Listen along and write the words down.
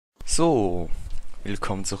So,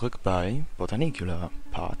 willkommen zurück bei Botanicula,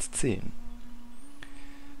 Part 10.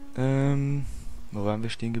 Wo waren wir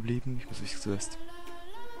stehen geblieben? Ich muss mich zuerst...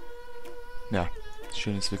 Ja,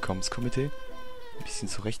 schönes Willkommenskomitee. Ein bisschen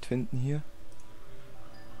zurechtfinden hier.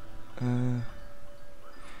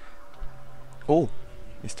 Oh,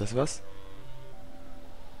 ist das was?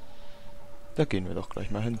 Da gehen wir doch gleich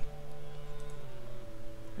mal hin.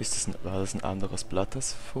 War das ein anderes Blatt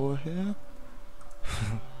als vorher?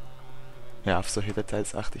 Ja, auf solche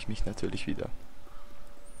Details achte ich mich natürlich wieder.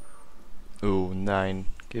 Oh nein,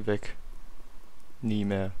 geh weg. Nie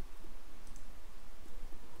mehr.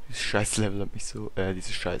 Dieses scheiß Level hat mich so,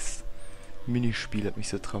 dieses scheiß Minispiel hat mich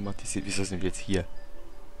so traumatisiert. Wieso sind wir jetzt hier?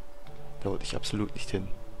 Da wollte ich absolut nicht hin.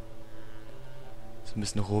 So, wir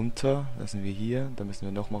müssen runter, dann sind wir hier, dann müssen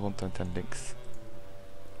wir nochmal runter und dann links.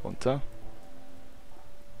 Runter.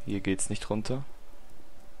 Hier geht's nicht runter.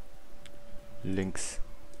 Links.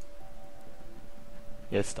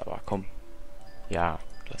 Jetzt aber, komm. Ja,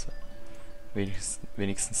 klasse.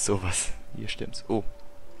 Wenigstens sowas. Hier stimmt's. Oh.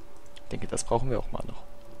 Ich denke, das brauchen wir auch mal noch.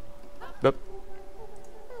 Böp.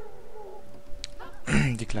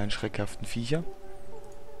 Die kleinen schreckhaften Viecher.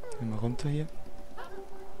 Gehen wir runter hier.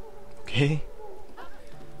 Okay.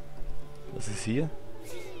 Was ist hier?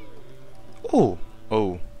 Oh.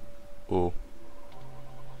 Oh. Oh.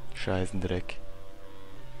 Scheißendreck.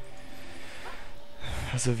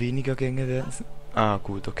 Also weniger Gänge werden es... Ah,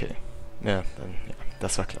 gut, okay. Ja, dann, ja,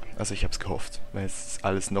 das war klar. Also ich hab's gehofft. Weil es ist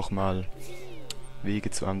alles nochmal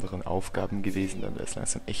Wege zu anderen Aufgaben gewesen, dann wäre es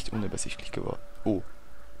langsam echt unübersichtlich geworden. Oh.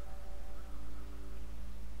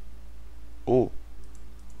 Oh.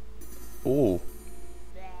 Oh.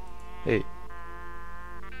 Hey.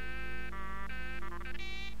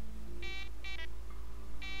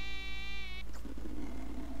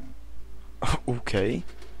 Okay.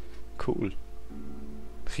 Cool.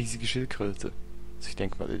 Riesige Schildkröte. Also ich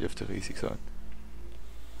denke mal, die dürfte riesig sein.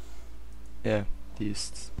 Ja, die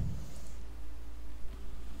ist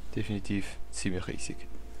definitiv ziemlich riesig.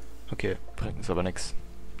 Okay, bringt uns aber nichts.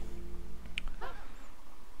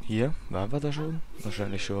 Hier, waren wir da schon?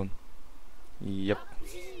 Wahrscheinlich schon. Ja.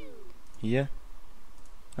 Hier.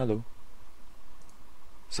 Hallo.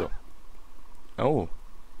 So. Oh.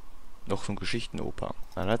 Noch so ein Geschichtenoper.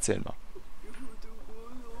 Dann erzähl mal.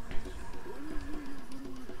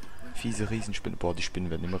 Fiese Riesenspinne. Boah, die Spinnen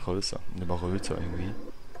werden immer größer. Und immer röter irgendwie.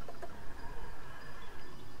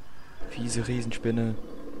 Fiese Riesenspinne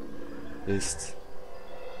ist...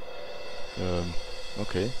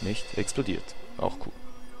 okay, nicht explodiert. Auch cool.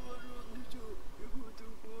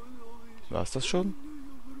 War's das schon?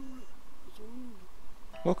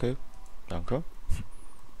 Okay, danke.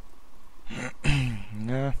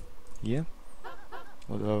 Ja, hier?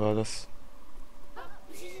 Oder war das...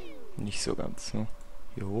 Nicht so ganz, ne?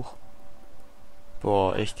 Hier hoch.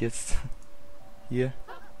 Boah, echt jetzt? Hier?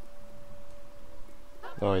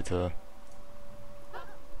 Leute.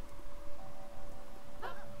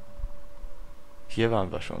 Hier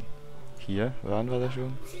waren wir schon. Hier waren wir da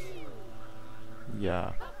schon.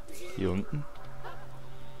 Ja. Hier unten.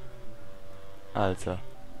 Alter.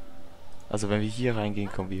 Also wenn wir hier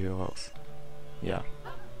reingehen, kommen wir hier raus. Ja.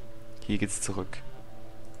 Hier geht's zurück.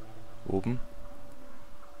 Oben.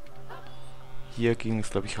 Hier ging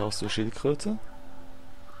es, glaube ich, raus zur Schildkröte.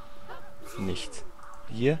 Nicht.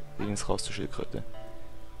 Hier ging es raus zur Schildkröte.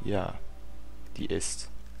 Ja. Die isst.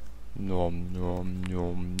 Nom, nom,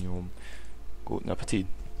 nom, nom. Guten Appetit.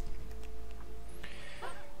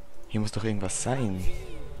 Hier muss doch irgendwas sein.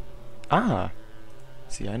 Ah!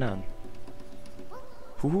 Sieh einer an.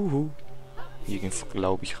 Huhuhu. Hier ging es,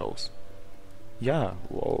 glaube ich, raus. Ja,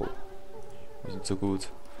 wow. Wir sind so gut.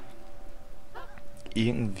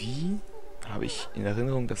 Irgendwie habe ich in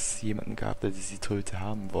Erinnerung, dass es jemanden gab, der diese Tröte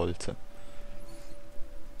haben wollte.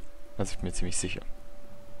 Also ich bin mir ziemlich sicher.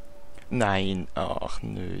 Nein, ach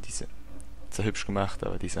nö, diese... Zwar hübsch gemacht,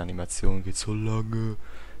 aber diese Animation geht so lange.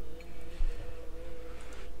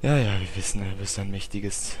 Ja, ja, wir wissen, du bist ein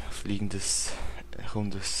mächtiges, fliegendes,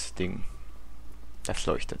 rundes Ding. Das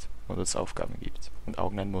leuchtet und uns Aufgaben gibt. Und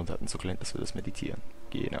Augen, einen Mund hatten, so klein, dass wir das meditieren.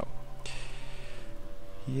 Genau.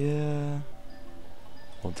 Hier...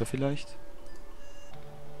 Runter vielleicht?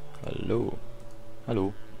 Hallo.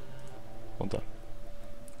 Hallo. Runter.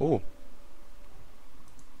 Oh.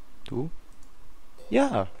 Du?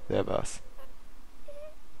 Ja, wer war's?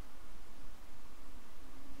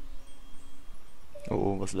 Oh,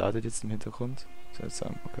 oh, was ladet jetzt im Hintergrund?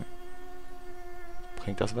 Seltsam, okay.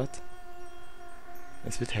 Bringt das was?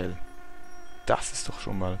 Es wird hell. Das ist doch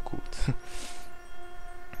schon mal gut.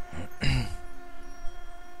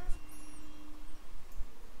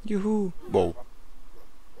 Juhu. Wow.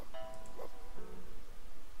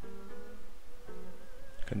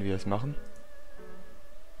 Können wir das machen?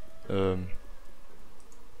 Hallo?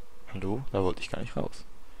 Da wollte ich gar nicht raus.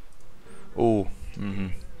 Oh,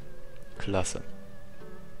 klasse.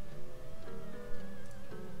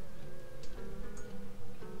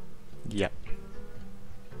 Ja.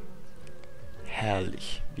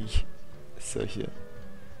 Herrlich, wie ich solche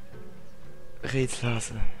Rätsel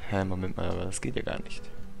hasse. Hä, Moment mal, aber das geht ja gar nicht.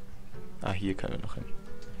 Ah, hier können wir noch hin.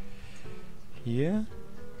 Hier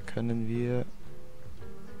können wir...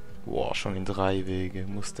 Boah, schon in 3 Wege.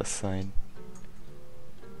 Muss das sein?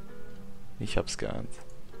 Ich hab's geahnt.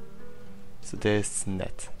 So, der ist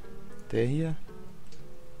nett. Der hier?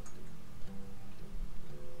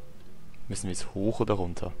 Müssen wir jetzt hoch oder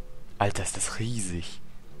runter? Alter, ist das riesig.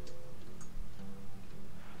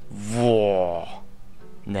 Boah.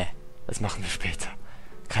 Ne, das machen wir später.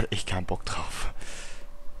 Gerade echt keinen Bock drauf.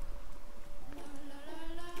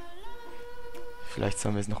 Vielleicht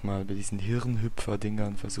sollen wir es nochmal bei diesen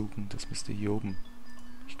Hirnhüpfer-Dingern versuchen. Das müsste hier oben,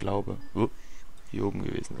 ich glaube, hier oben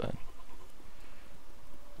gewesen sein.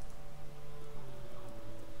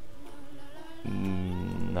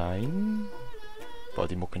 Nein. Boah,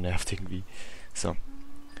 die Mucke nervt irgendwie. So.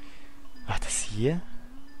 War das hier?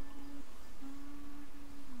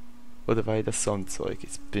 Oder war hier das Sonnenzeug?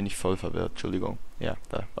 Jetzt bin ich voll verwirrt, Entschuldigung. Ja,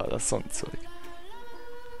 da war das Sonnenzeug.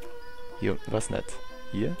 Hier unten war es nett.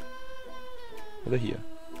 Hier? Oder hier?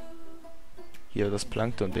 Hier das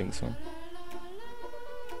Plankton-Ding so.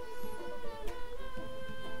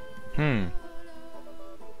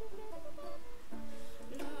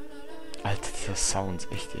 Alter, dieser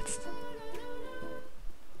Sound, echt jetzt.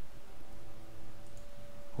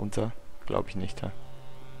 Runter? Glaube ich nicht, ha?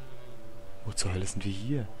 Wo zur Hölle sind wir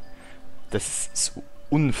hier? Das ist so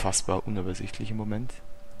unfassbar unübersichtlich im Moment.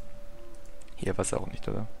 Hier war es auch nicht,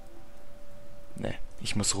 oder? Ne,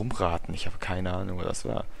 ich muss rumraten. Ich habe keine Ahnung, was das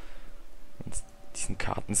war. Und diesen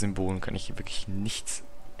Kartensymbolen kann ich hier wirklich nichts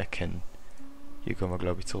erkennen. Hier kommen wir,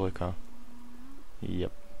 glaube ich, zurück, ha? Ja.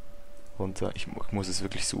 Runter. Ich muss es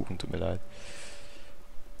wirklich suchen, tut mir leid.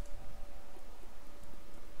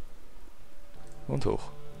 Und hoch.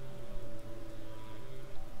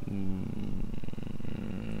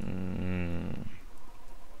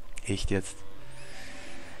 Echt jetzt?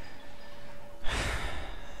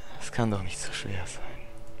 Das kann doch nicht so schwer sein.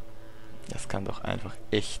 Das kann doch einfach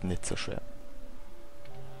echt nicht so schwer.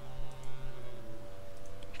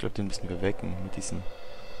 Ich glaube, den müssen wir wecken mit diesen...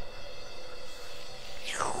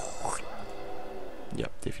 Ja,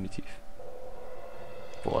 definitiv.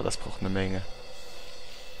 Boah, das braucht eine Menge.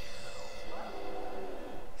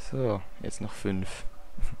 So, jetzt noch 5.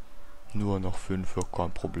 Nur noch 5, ja,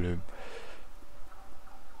 kein Problem.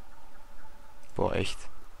 Boah, echt.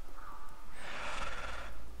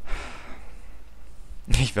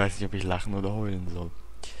 Ich weiß nicht, ob ich lachen oder heulen soll.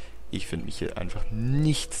 Ich finde mich hier einfach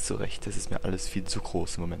nicht zurecht. Das ist mir alles viel zu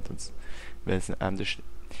groß im Moment. Und wenn es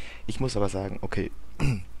ich muss aber sagen, okay,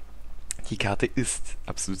 die Karte ist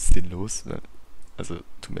absolut sinnlos. Also,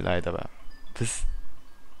 tut mir leid, aber das...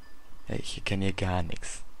 Ja, ich kenne hier gar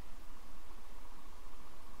nichts.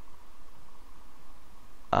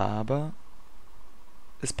 Aber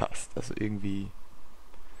es passt. Also irgendwie...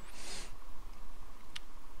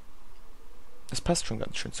 Es passt schon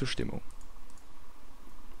ganz schön zur Stimmung.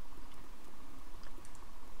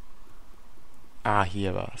 Ah,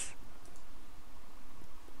 hier war's.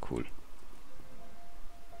 Cool.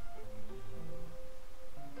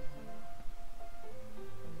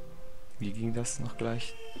 Wie ging das noch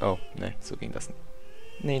gleich? Oh, ne, so ging das nicht.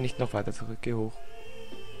 Ne, nicht noch weiter zurück. Geh hoch.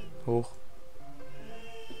 Hoch.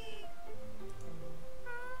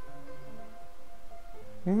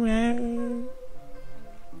 Mhm.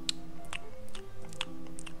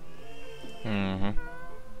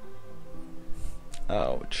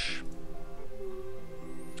 Autsch.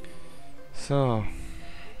 So.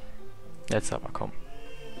 Jetzt aber komm.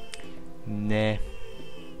 Ne.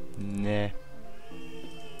 Ne.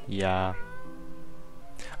 Ja.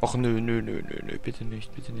 Och nö, nö, nö, nö, nö. Bitte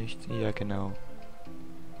nicht, bitte nicht. Ja, genau.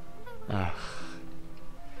 Ach.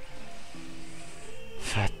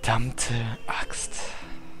 Verdammte Axt.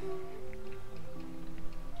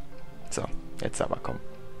 So, jetzt aber komm.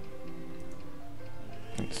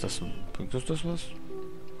 Bringt das was?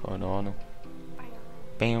 Keine Ahnung.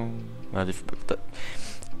 Bam. Ja,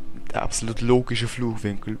 der absolut logische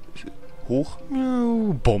Flugwinkel. Hoch.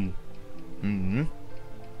 Bumm. Mhm.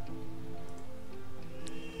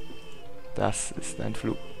 Das ist ein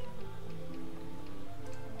Flug.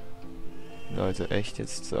 Leute, echt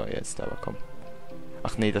jetzt? So, jetzt aber komm.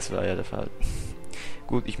 Ach nee, das war ja der Fall.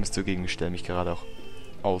 Gut, ich muss zugeben, ich stelle mich gerade auch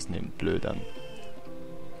ausnehmend blöd an.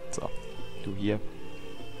 So, du hier.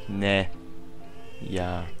 Nee.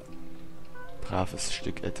 Ja. Braves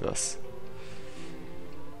Stück etwas.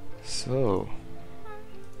 So.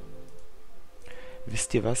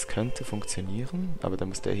 Wisst ihr was? Könnte funktionieren, aber da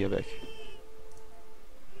muss der hier weg.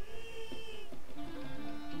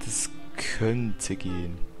 Das könnte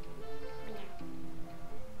gehen.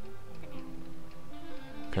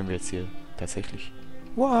 Können wir jetzt hier tatsächlich...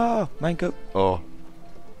 Wow, mein Gott. Oh.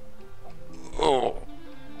 Oh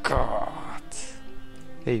Gott.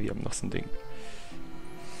 Hey, wir haben noch so ein Ding.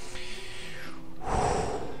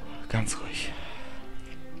 Ganz ruhig.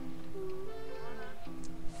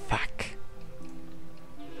 Fuck.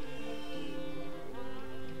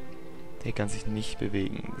 Der kann sich nicht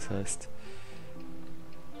bewegen, das heißt...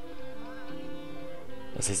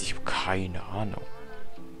 ich habe keine Ahnung.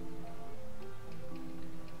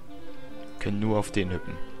 Wir können nur auf den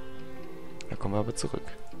hüppen. Da kommen wir aber zurück.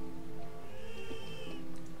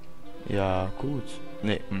 Ja, gut.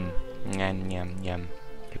 Nee, Njam, njam, njam.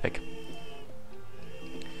 Geh weg.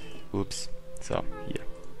 Ups. So, hier.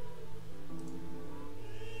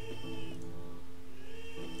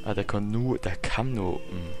 Ah, der kann nur...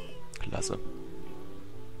 Klasse.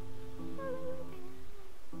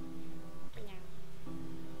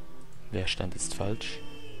 Der Stand ist falsch.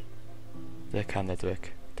 Der kann nicht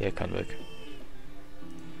weg. Der kann weg.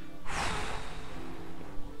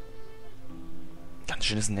 Ganz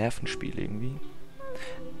schönes Nervenspiel irgendwie.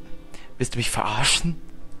 Willst du mich verarschen?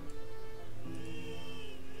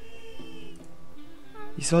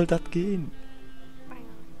 Wie soll das gehen?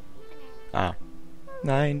 Ah.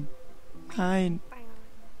 Nein. Nein.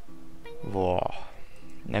 Boah.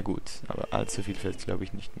 Na gut, aber allzu viel fällt, glaube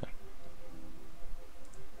ich, nicht mehr.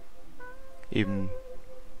 Eben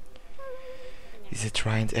diese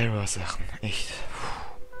Try-and-Error-Sachen. Echt.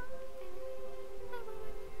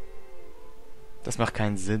 Das macht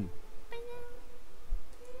keinen Sinn.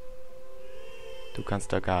 Du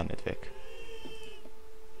kannst da gar nicht weg.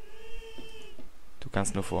 Du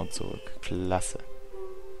kannst nur vor und zurück. Klasse.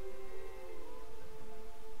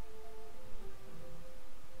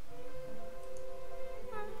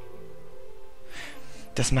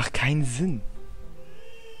 Das macht keinen Sinn.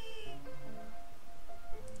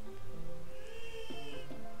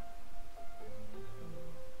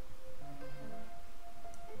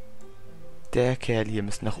 Der Kerl hier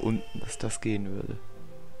müsste nach unten, dass das gehen würde.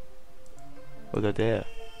 Oder der.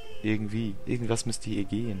 Irgendwie. Irgendwas müsste hier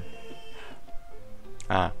gehen.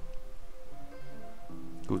 Ah.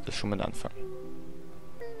 Gut, das ist schon mal ein Anfang.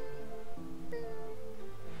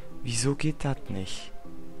 Wieso geht das nicht?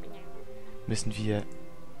 Müssen wir...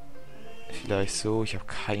 Vielleicht so? Ich habe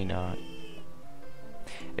keine Ahnung.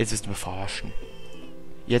 Jetzt müssen wir verarschen.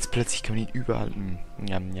 Jetzt plötzlich kann man ihn überall...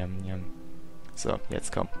 Njam, njam, njam. So,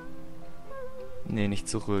 jetzt komm. Nee, nicht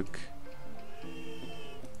zurück.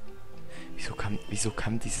 Wieso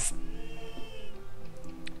kam dieses...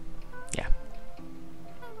 Ja.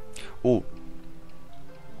 Oh.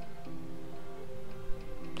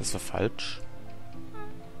 Das war falsch.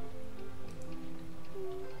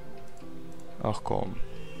 Ach komm.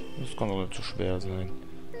 Das kann doch nicht so schwer sein.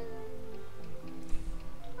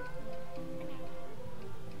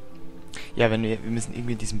 Ja, wir müssen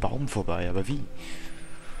irgendwie in diesem Baum vorbei, aber wie?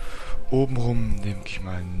 Obenrum denke ich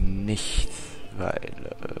mal nicht, weil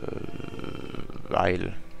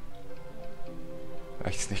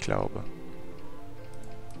ich es nicht glaube.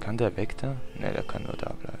 Kann der weg da? Ne, der kann nur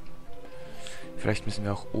da bleiben. Vielleicht müssen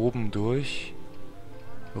wir auch oben durch,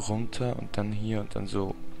 runter und dann hier und dann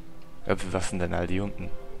so. Was sind denn all die unten?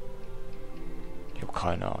 Ich habe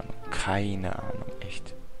keine Ahnung. Keine Ahnung,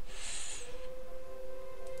 echt.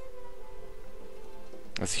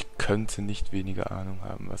 Also ich könnte nicht weniger Ahnung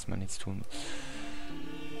haben, was man jetzt tun muss.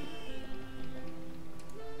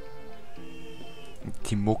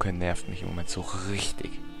 Die Mucke nervt mich im Moment so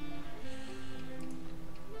richtig.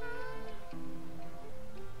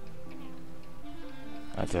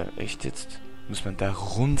 Alter, echt jetzt? Muss man da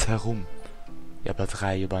rundherum? Ja, aber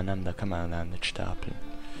 3 übereinander kann man da nicht stapeln.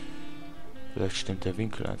 Vielleicht stimmt der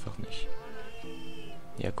Winkel einfach nicht.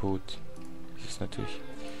 Ja gut. Das ist natürlich...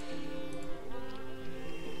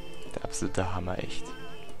 der absolute Hammer, echt.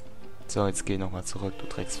 So, jetzt geh nochmal zurück, du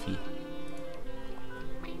Drecksvieh.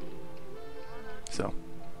 So.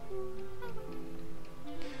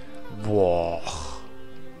 Boah.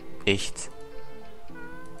 Echt?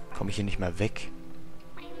 Komme ich hier nicht mal weg?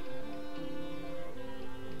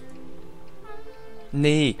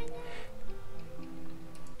 Nee.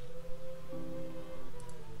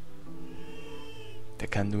 Der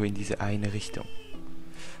kann nur in diese eine Richtung.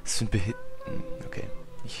 Das sind okay.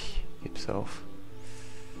 Ich geb's auf.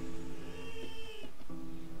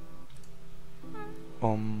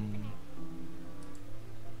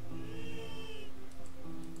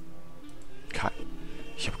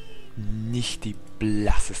 nicht die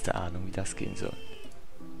blasseste Ahnung, wie das gehen soll.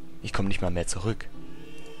 Ich komme nicht mal mehr zurück.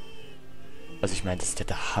 Also ich meine, das ist ja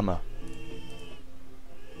der Hammer.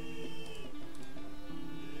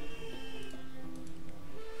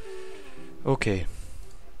 Okay.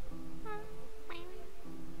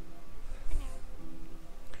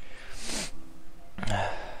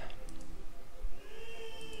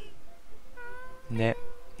 Ne,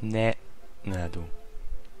 ne, na du.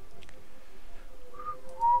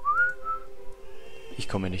 Ich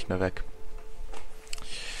komme nicht mehr weg.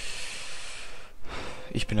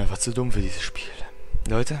 Ich bin einfach zu dumm für dieses Spiel.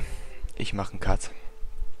 Leute, ich mache einen Cut.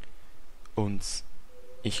 Und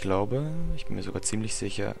ich glaube, ich bin mir sogar ziemlich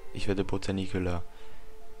sicher, ich werde Botanicula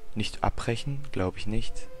nicht abbrechen, glaube ich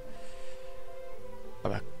nicht.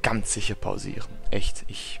 Aber ganz sicher pausieren. Echt,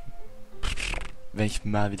 wenn ich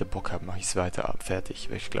mal wieder Bock habe, mache ich es weiter ab. Fertig.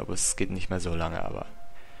 Ich glaube, es geht nicht mehr so lange, aber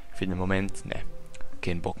für den Moment, ne,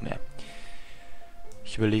 kein Bock mehr.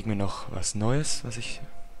 Ich überlege mir noch was Neues, was ich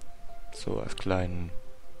so als kleinen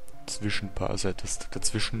Zwischenpause etwas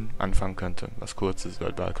dazwischen anfangen könnte. Was kurzes,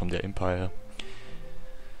 weil bald kommt der Impire.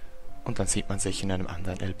 Und dann sieht man sich in einem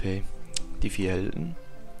anderen LP. Die 4 Helden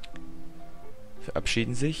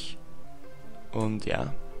verabschieden sich. Und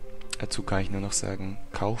ja, dazu kann ich nur noch sagen,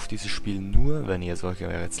 kauft dieses Spiel nur, wenn ihr solche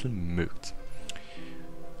Rätsel mögt.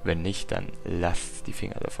 Wenn nicht, dann lasst die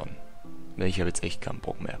Finger davon. Denn ich habe jetzt echt keinen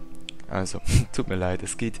Bock mehr. Also, tut mir leid,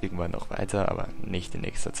 es geht irgendwann noch weiter, aber nicht in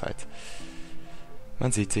nächster Zeit.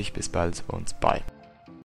 Man sieht sich, bis bald und bye.